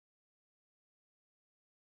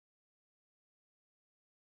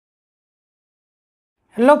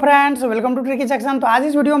Hello friends, welcome to tricky section. तो आज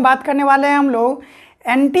इस वीडियो में बात करने वाले हैं हम लोग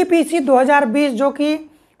एनटीपीसी 2020 जो कि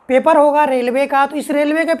पेपर होगा रेलवे का। तो इस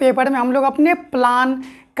रेलवे के पेपर में हम लोग अपने प्लान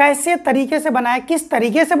कैसे तरीके से बनाए, किस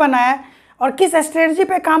तरीके से बनाए और किस स्ट्रेटजी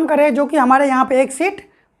पे काम करें जो कि हमारे यहाँ पे एक सीट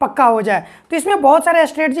पक्का हो जाए। तो इसमें बहुत सारे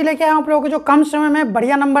स्ट्रेटजी लेके आए आप लोगों को जो कम समय में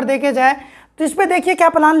बढ़िया नंबर देके जाए। तो इस पर देखिए क्या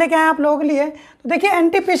प्लान लेके आए आप लोगों के लिए। तो देखिए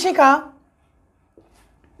एनटीपीसी का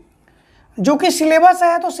जो कि सिलेबस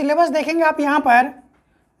है, तो सिलेबस देखेंगे आप यहाँ पर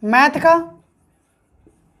मैथ का,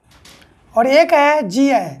 और एक है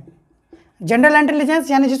है जनरल इंटेलिजेंस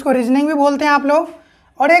यानी जिसको रीजनिंग भी बोलते हैं आप लोग,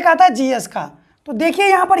 और एक आता है जीएस का। तो देखिए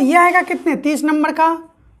यहाँ पर ये आएगा कितने 30 नंबर का,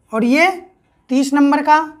 और ये 30 नंबर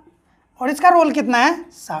का, और इसका रोल कितना है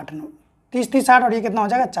 60 नंबर, 30 60, और ये कितना हो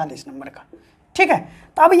जाएगा 40 नंबर का। ठीक है,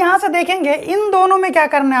 तो अब यहाँ से देखेंगे इन दोनों में क्या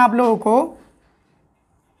करना है आप लोगों को।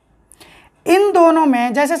 इन दोनों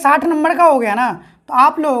में जैसे 60 नंबर का हो गया ना, तो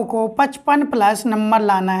आप लोगों को 55 प्लस नंबर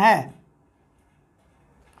लाना है।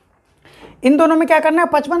 इन दोनों में क्या करना है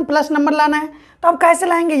 55 प्लस नंबर लाना है। तो अब कैसे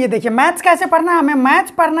लाएंगे ये देखिए। मैथ्स कैसे पढ़ना है हमें,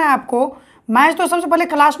 मैथ्स पढ़ना है आपको। मैथ्स तो सबसे पहले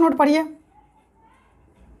क्लास नोट पढ़िए,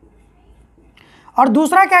 और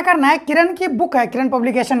दूसरा क्या करना है, किरण की बुक है, किरण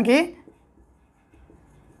पब्लिकेशन की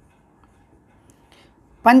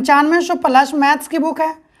 9500 प्लस मैथ्स की बुक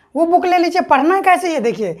है, वो बुक ले लीजिए। पढ़ना है कैसे ये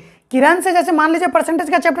देखिए, किरण से जैसे मान लीजिए परसेंटेज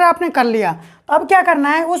का चैप्टर आपने कर लिया, तो अब क्या करना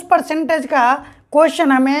है उस परसेंटेज का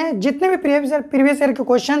क्वेश्चन हमें जितने भी प्रीवियस ईयर के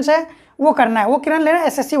क्वेश्चंस है वो करना है। वो किरण लेना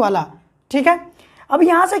एसएससी वाला। ठीक है, अब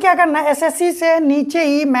यहाँ से क्या करना है, एसएससी से नीचे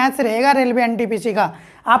ही मैथ्स रहेगा रेलवे एनटीपीसी का।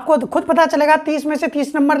 आपको खुद पता चलेगा 30 में से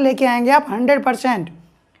 30 नंबर लेके आएंगे आप 100%।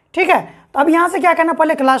 ठीक है, तो अब यहाँ से क्या करना,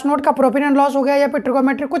 पहले क्लास नोट का प्रॉफिट एंड लॉस हो गया या फिर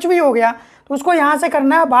ट्रिगोमेट्री कुछ भी हो गया, तो उसको यहाँ से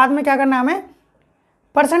करना है। बाद में क्या करना है हमें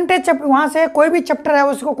परसेंटेज वहाँ से कोई भी चैप्टर है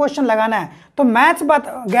उसको क्वेश्चन लगाना है। तो मैथ्स बात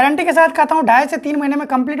गारंटी के साथ कहता हूँ 2.5 से 3 महीने में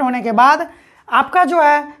कंप्लीट होने के बाद आपका जो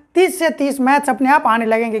है 30 से 30 मैथ्स अपने आप आने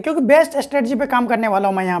लगेंगे, क्योंकि बेस्ट स्ट्रेटजी पे काम करने वाला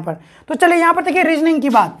हूँ मैं यहाँ पर। तो चलिए यहाँ पर देखिए रीजनिंग की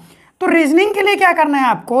बात। तो रीजनिंग के लिए क्या करना है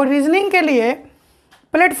आपको, रीजनिंग के लिए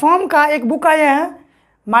प्लेटफॉर्म का एक बुक आया है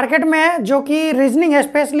मार्केट में जो कि रीजनिंग है,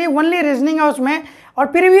 स्पेशली ओनली रीजनिंग है उसमें, और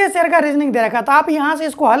प्रीवियस ईयर का रीजनिंग दे रखा। तो आप यहाँ से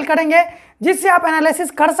इसको हल करेंगे जिससे आप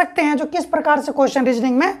एनालिसिस कर सकते हैं जो किस प्रकार से क्वेश्चन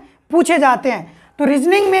रीजनिंग में पूछे जाते हैं। तो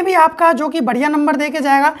रीजनिंग में भी आपका जो कि बढ़िया नंबर दे के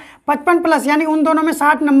जाएगा 55 प्लस, यानी उन दोनों में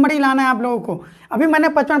 60 नंबर ही लाना है आप लोगों को। अभी मैंने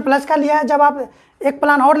 55 प्लस का लिया है, जब आप एक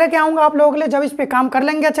प्लान और लेके आऊँगा आप लोगों के लिए, जब इस पर काम कर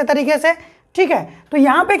लेंगे अच्छे तरीके से। ठीक है, तो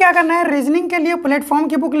यहाँ पर क्या करना है, रीजनिंग के लिए प्लेटफॉर्म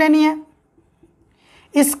की बुक लेनी है,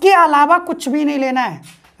 इसके अलावा कुछ भी नहीं लेना है।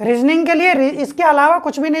 रीजनिंग के लिए इसके अलावा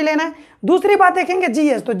कुछ भी नहीं लेना है। दूसरी बात देखेंगे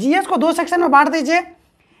जीएस। तो जीएस को 2 सेक्शन में बांट दीजिए,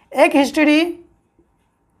 एक हिस्ट्री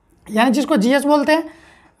यानी जिसको जीएस बोलते हैं,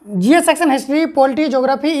 GS section history, polity,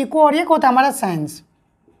 geography, eco, और एक होता है हमारा साइंस।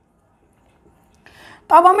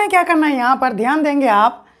 तो अब हमें क्या करना है, यहाँ पर ध्यान देंगे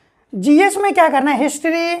आप, जीएस में क्या करना है,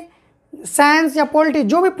 हिस्ट्री, साइंस या पॉलिटी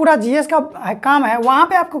जो भी पूरा जीएस का काम है वहाँ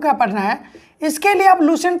पे आपको क्या पढ़ना है। इसके लिए आप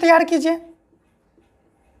लूसेंट तैयार कीजिए,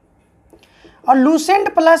 और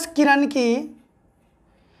लूसेंट प्लस किरण की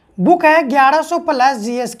बुक है 1100 प्लस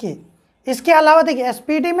जीएस की। इसके अलावा देखिए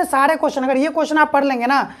एसपीडी में सारे क्वेश्चन, अगर ये क्वेश्चन आप पढ़ लेंगे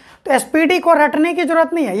ना तो एसपीडी को रटने की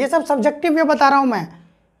जरूरत नहीं है। ये सब सब्जेक्टिव वे बता रहा हूँ मैं,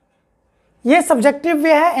 ये सब्जेक्टिव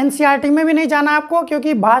वे है। एनसीईआरटी में भी नहीं जाना आपको,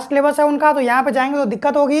 क्योंकि भास्ट सिलेबस है उनका, तो यहाँ पे जाएंगे तो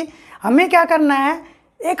दिक्कत होगी। हमें क्या करना है,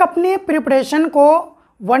 एक अपनी प्रिपरेशन को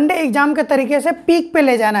वनडे एग्जाम के तरीके से पीक पे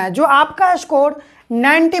ले जाना है, जो आपका स्कोर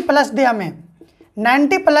 90 प्लस दे हमें।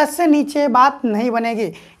 90 प्लस से नीचे बात नहीं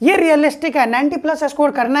बनेगी, ये रियलिस्टिक है। 90 प्लस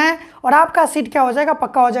स्कोर करना है और आपका सीट क्या हो जाएगा,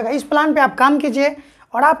 पक्का हो जाएगा। इस प्लान पे आप काम कीजिए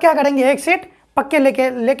और आप क्या करेंगे, एक सीट पक्के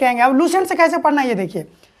लेके आएंगे। अब लूसेंट से कैसे पढ़ना है ये देखिए।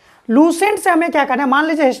 लूसेंट से हमें क्या करना है, मान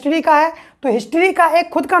लीजिए हिस्ट्री का है तो हिस्ट्री का एक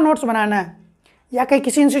खुद का नोट्स बनाना है, या कहीं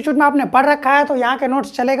किसी इंस्टीट्यूट में आपने पढ़ रखा है तो यहाँ के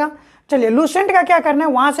नोट्स चलेगा। चलिए लूसेंट का क्या करना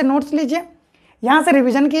है, वहाँ से नोट्स लीजिए, यहाँ से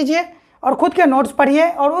रिविजन कीजिए और खुद के नोट्स पढ़िए।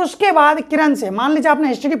 और उसके बाद किरण से, मान लीजिए आपने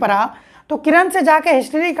हिस्ट्री पढ़ा तो किरण से जाके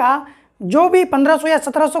हिस्ट्री का जो भी 1500 या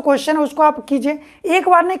 1700 क्वेश्चन है उसको आप कीजिए। एक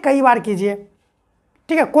बार नहीं कई बार कीजिए।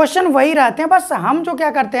 ठीक है, क्वेश्चन वही रहते हैं, बस हम जो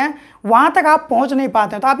क्या करते हैं वहाँ तक आप पहुँच नहीं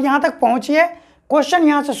पाते हैं। तो आप यहाँ तक पहुँचिए, क्वेश्चन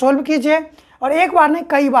यहाँ से सोल्व कीजिए, और एक बार नहीं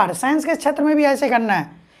कई बार। साइंस के क्षेत्र में भी ऐसे करना है,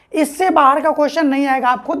 इससे बाहर का क्वेश्चन नहीं आएगा।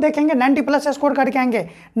 आप खुद देखेंगे 90 प्लस स्कोर करके आएंगे,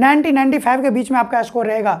 90-95 के बीच में आपका स्कोर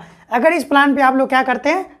रहेगा। अगर इस प्लान पर आप लोग क्या करते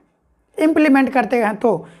हैं, इम्प्लीमेंट करते हैं,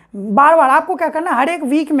 तो बार बार आपको क्या करना है, हर एक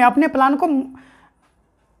वीक में अपने प्लान को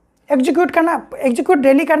एग्जीक्यूट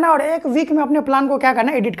डेली करना, और एक वीक में अपने प्लान को क्या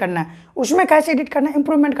करना है, एडिट करना है। उसमें कैसे एडिट करना है,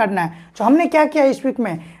 इंप्रूवमेंट करना है। तो हमने क्या किया इस वीक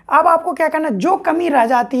में, अब आपको क्या करना है, जो कमी रह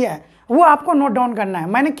जाती है वो आपको नोट डाउन करना है,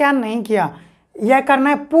 मैंने क्या नहीं किया, यह करना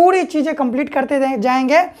है। पूरी चीज़ें कंप्लीट करते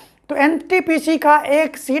जाएंगे तो एनटीपीसी का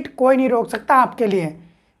एक सीट कोई नहीं रोक सकता आपके लिए,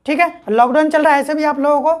 ठीक है। लॉकडाउन चल रहा है, ऐसे भी आप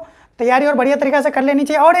लोगों को तैयारी और बढ़िया तरीके से कर लेनी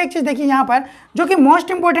चाहिए। और एक चीज़ देखिए यहाँ पर जो कि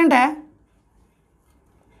मोस्ट इंपॉर्टेंट है,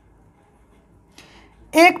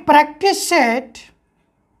 एक प्रैक्टिस सेट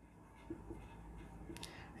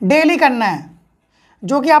डेली करना है,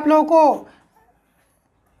 जो कि आप लोगों को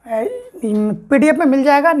पीडीएफ में मिल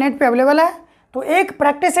जाएगा, नेट पे अवेलेबल है। तो एक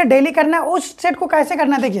प्रैक्टिस सेट डेली करना है। उस सेट को कैसे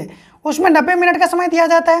करना है, देखिए उसमें 90 मिनट का समय दिया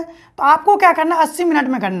जाता है, तो आपको क्या करना है, 80 मिनट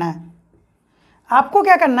में करना है। आपको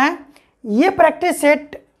क्या करना है, ये प्रैक्टिस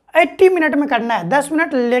सेट 80 मिनट में करना है, 10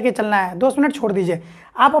 मिनट लेके चलना है, 2 मिनट छोड़ दीजिए।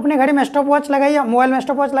 आप अपने घड़ी में स्टॉप वॉच लगाइए, मोबाइल में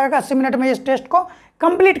स्टॉप वॉच लगाकर 80 मिनट में इस टेस्ट को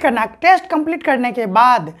कंप्लीट करना है। टेस्ट कंप्लीट करने के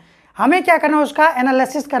बाद हमें क्या करना है, उसका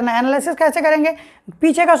एनालिसिस करना है। एनालिसिस कैसे करेंगे,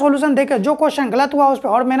 पीछे का सॉल्यूशन देखकर जो क्वेश्चन गलत हुआ उस पर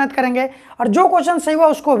और मेहनत करेंगे, और जो क्वेश्चन सही हुआ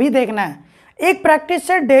उसको भी देखना है। एक प्रैक्टिस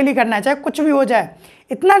से डेली करना है, चाहे कुछ भी हो जाए।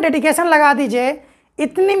 इतना डेडिकेशन लगा दीजिए,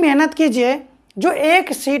 इतनी मेहनत कीजिए, जो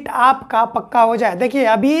एक सीट आपका पक्का हो जाए। देखिए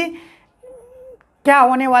अभी क्या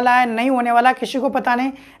होने वाला है, नहीं होने वाला, किसी को पता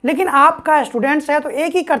नहीं, लेकिन आपका स्टूडेंट्स है तो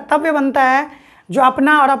एक ही कर्तव्य बनता है, जो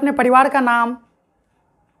अपना और अपने परिवार का नाम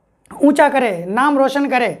ऊंचा करे, नाम रोशन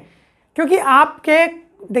करे। क्योंकि आपके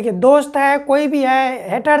देखिए दोस्त है, कोई भी है,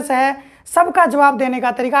 हेटर्स है, सबका जवाब देने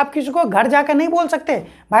का तरीका, आप किसी को घर जाकर नहीं बोल सकते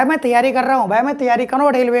भाई मैं तैयारी कर रहा हूँ, भाई मैं तैयारी कर रहा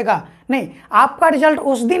हूँ रेलवे का। नहीं, आपका रिजल्ट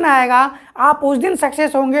उस दिन आएगा, आप उस दिन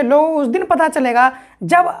सक्सेस होंगे, लोगों उस दिन पता चलेगा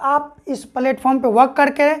जब आप इस प्लेटफॉर्म पे वर्क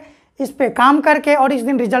करके, इस पे काम करके, और इस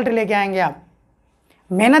दिन रिजल्ट लेके आएंगे। आप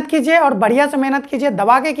मेहनत कीजिए और बढ़िया से मेहनत कीजिए,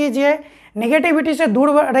 दबा के कीजिए, निगेटिविटी से दूर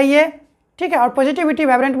रहिए, ठीक है, और पॉजिटिविटी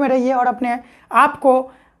वाइब्रेंट में रहिए। और अपने आप को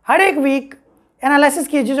हर एक वीक एनालिसिस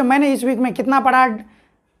कीजिए, जो मैंने इस वीक में कितना पढ़ा,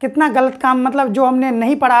 कितना गलत काम, मतलब जो हमने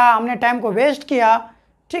नहीं पढ़ा, हमने टाइम को वेस्ट किया,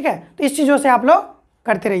 ठीक है। तो इस चीज़ों से आप लोग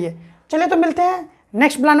करते रहिए। चलिए तो मिलते हैं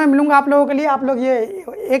नेक्स्ट प्लान में, मिलूंगा आप लोगों के लिए। आप लोग ये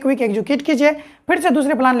एक वीक एग्जीक्यूट कीजिए, फिर से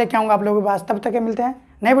दूसरे प्लान लेके आऊँगा आप लोगों के पास। तब तक मिलते हैं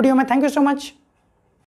नए वीडियो में। Thank you so much.